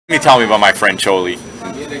Tell me about my friend Cholly.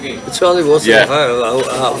 Cholly was Yeah.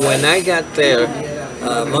 when I got there.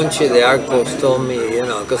 Monchy de Arcos told me,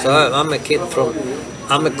 because I'm a kid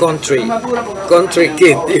I'm a country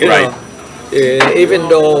kid, Right. know. Even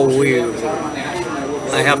though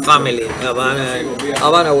I have family in Havana.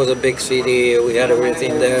 Havana was a big city. We had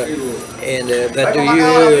everything there, and but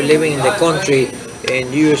you living in the country and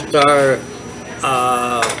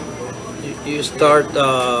uh, you start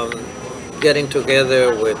getting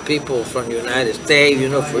together with people from the United States.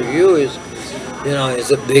 For you is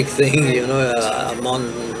it's a big thing.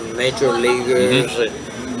 Among major leaguers and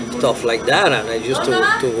stuff like that. And I used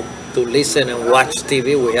to listen and watch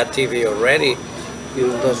TV. We had TV already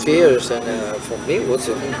during those years, and for me it was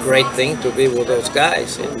a great thing to be with those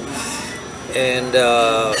guys. And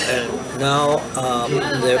now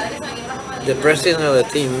the president of the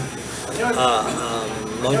team,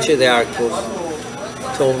 Monchy de Arcos,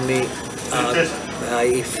 told me,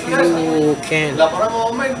 if you can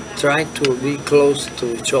try to be close to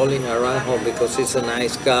Cholly Naranjo, because he's a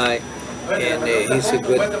nice guy and he's a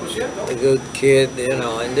good kid,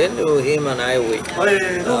 And then him and I we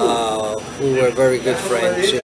were very good friends.